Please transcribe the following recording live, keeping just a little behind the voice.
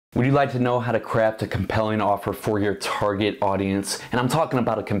Would you like to know how to craft a compelling offer for your target audience? And I'm talking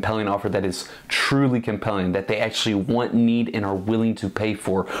about a compelling offer that is truly compelling, that they actually want, need, and are willing to pay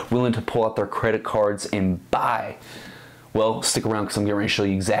for, willing to pull out their credit cards and buy. Well, stick around because I'm getting ready to show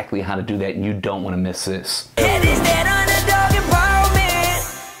you exactly how to do that, and you don't want to miss this.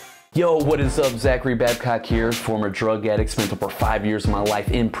 Yo, what is up? Zachary Babcock here, former drug addict, spent over 5 years of my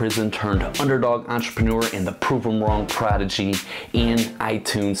life in prison, turned underdog entrepreneur and the prove 'em wrong prodigy, and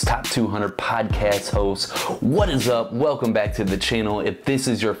iTunes top 200 podcast host. What is up? Welcome back to the channel. If this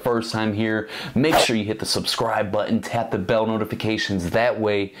is your first time here, make sure you hit the subscribe button, tap the bell notifications. That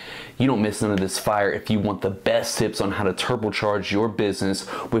way you don't miss none of this fire if you want the best tips on how to turbocharge your business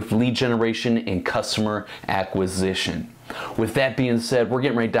with lead generation and customer acquisition. With that being said, we're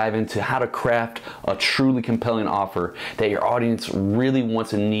getting ready to dive into how to craft a truly compelling offer that your audience really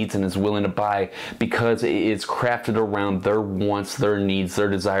wants and needs and is willing to buy because it is crafted around their wants, their needs, their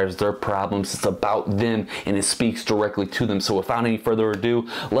desires, their problems. It's about them and it speaks directly to them. So without any further ado,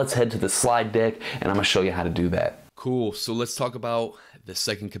 let's head to the slide deck and I'm going to show you how to do that. Cool. So let's talk about the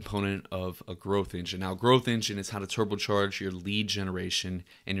second component of a growth engine. Now, growth engine is how to turbocharge your lead generation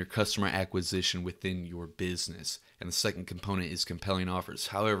and your customer acquisition within your business. And the second component is compelling offers.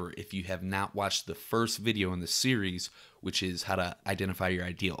 However, if you have not watched the first video in the series, which is how to identify your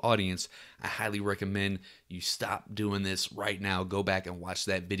ideal audience, I highly recommend you stop doing this right now. Go back and watch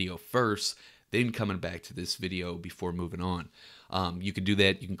that video first, then coming back to this video before moving on. You can do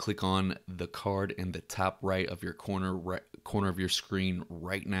that. You can click on the card in the top right of your corner of your screen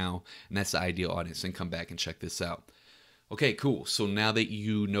right now, and that's the ideal audience. And come back and check this out. Okay, cool. So now that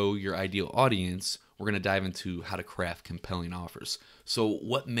you know your ideal audience, we're going to dive into how to craft compelling offers. So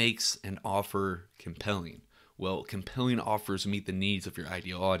what makes an offer compelling? Well, compelling offers meet the needs of your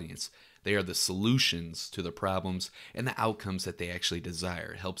ideal audience. They are the solutions to the problems and the outcomes that they actually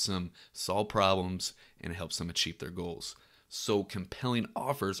desire. It helps them solve problems and it helps them achieve their goals. So compelling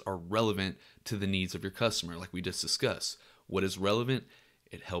offers are relevant to the needs of your customer, like we just discussed. What is relevant?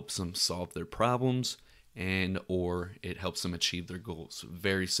 It helps them solve their problems and or it helps them achieve their goals.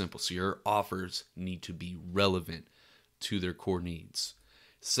 Very simple. So your offers need to be relevant to their core needs.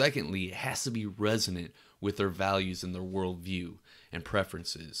 Secondly, it has to be resonant with their values and their worldview and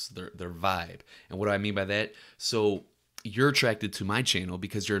preferences, their vibe. And what do I mean by that? So you're attracted to my channel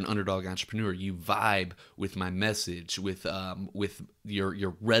because you're an underdog entrepreneur. You vibe with my message, with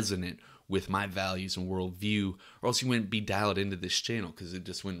you're resonant with my values and worldview, or else you wouldn't be dialed into this channel because it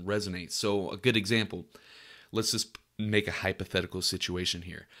just wouldn't resonate. So a good example, let's just make a hypothetical situation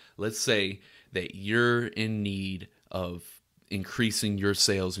here. Let's say that you're in need of increasing your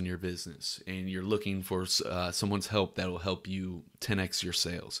sales in your business and you're looking for someone's help that will help you 10x your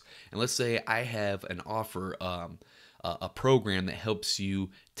sales. And let's say I have an offer, a program that helps you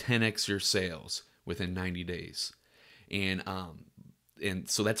 10x your sales within 90 days. And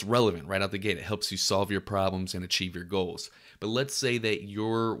so that's relevant right out the gate. It helps you solve your problems and achieve your goals. But let's say that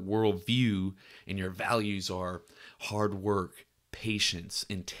your worldview and your values are hard work, patience,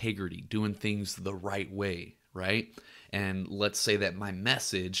 integrity, doing things the right way, right? And let's say that my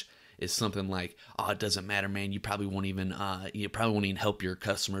message is something like, "Oh, it doesn't matter, man. You probably won't even help your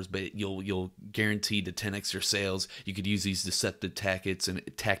customers, but you'll guarantee to 10x your sales. You could use these deceptive tactics, and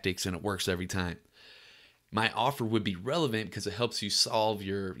it works every time." My offer would be relevant because it helps you solve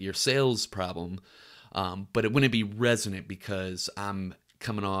your sales problem, but it wouldn't be resonant because I'm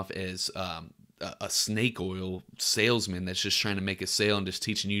coming off as a snake oil salesman that's just trying to make a sale and just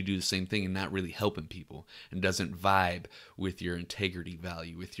teaching you to do the same thing and not really helping people, and doesn't vibe with your integrity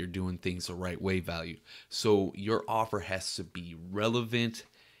value, with your doing things the right way value. So your offer has to be relevant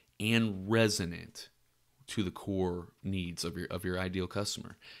and resonant to the core needs of your ideal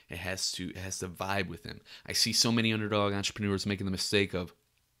customer. It has to vibe with them. I see so many underdog entrepreneurs making the mistake of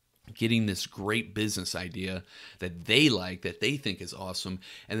getting this great business idea that they like, that they think is awesome,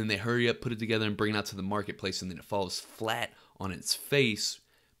 and then they hurry up, put it together, and bring it out to the marketplace, and then it falls flat on its face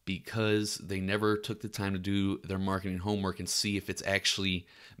because they never took the time to do their marketing homework and see if it's actually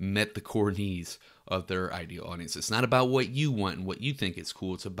met the core needs of their ideal audience. It's not about what you want and what you think is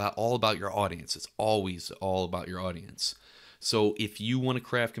cool. It's all about your audience. It's always all about your audience. So if you want to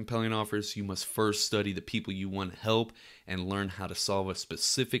craft compelling offers, you must first study the people you want to help and learn how to solve a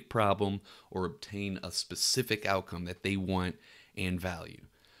specific problem or obtain a specific outcome that they want and value.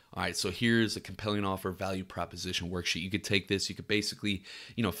 All right, so here's a compelling offer value proposition worksheet. You could take this, you could basically,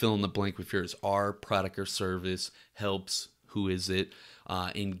 fill in the blank with yours. Our product or service helps who is it,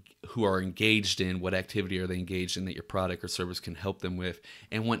 who are engaged in, what activity are they engaged in that your product or service can help them with,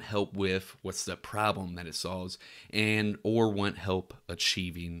 and want help with what's the problem that it solves, and or want help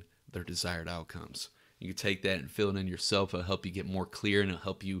achieving their desired outcomes. You can take that and fill it in yourself. It'll help you get more clear, and it'll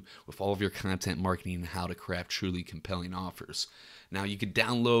help you with all of your content marketing and how to craft truly compelling offers. Now, you can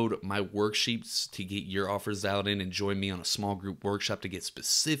download my worksheets to get your offers out in and join me on a small group workshop to get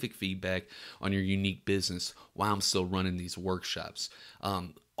specific feedback on your unique business while I'm still running these workshops.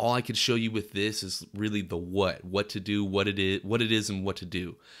 All I can show you with this is really the what to do, what it is, and what to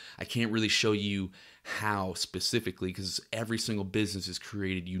do. I can't really show you how specifically, because every single business is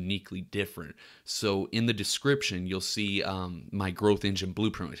created uniquely different. So in the description, you'll see my growth engine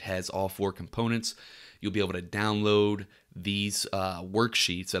blueprint. It has all 4 components. You'll be able to download these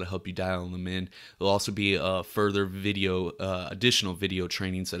worksheets that'll help you dial them in. There'll also be further video, additional video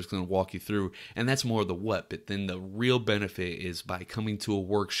trainings that is going to walk you through, and that's more of the what. But then the real benefit is by coming to a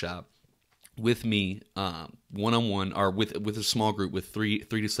workshop with me, one-on-one, or with a small group with three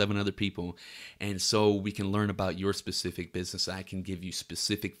to 7 other people, and so we can learn about your specific business. I can give you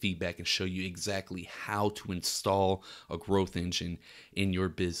specific feedback and show you exactly how to install a growth engine in your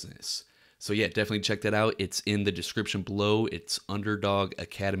business. So yeah, definitely check that out. It's in the description below. It's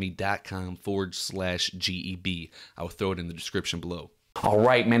underdogacademy.com/GEB. I'll throw it in the description below. All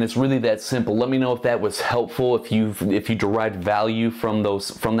right, man, it's really that simple. Let me know if that was helpful, if you derived value from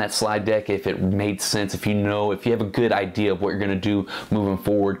that slide deck, if it made sense, if you have a good idea of what you're going to do moving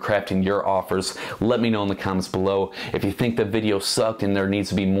forward, crafting your offers. Let me know in the comments below. If you think the video sucked and there needs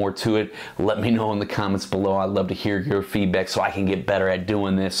to be more to it, let me know in the comments below. I'd love to hear your feedback so I can get better at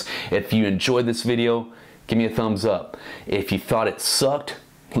doing this. If you enjoyed this video, give me a thumbs up. If you thought it sucked,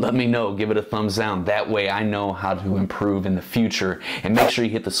 let me know, give it a thumbs down. That way I know how to improve in the future. And make sure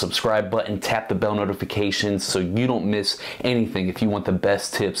you hit the subscribe button, tap the bell notifications so you don't miss anything if you want the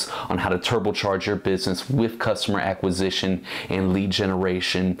best tips on how to turbocharge your business with customer acquisition and lead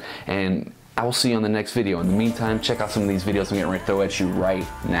generation. And I will see you on the next video. In the meantime, check out some of these videos I'm getting ready to throw at you right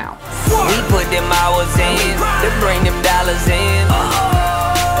now. We put them hours in to bring them dollars in.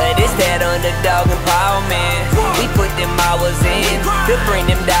 This that underdog empowerment. We put them hours in to bring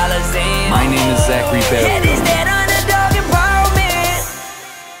them dollars in. My name is Zachary Babcock.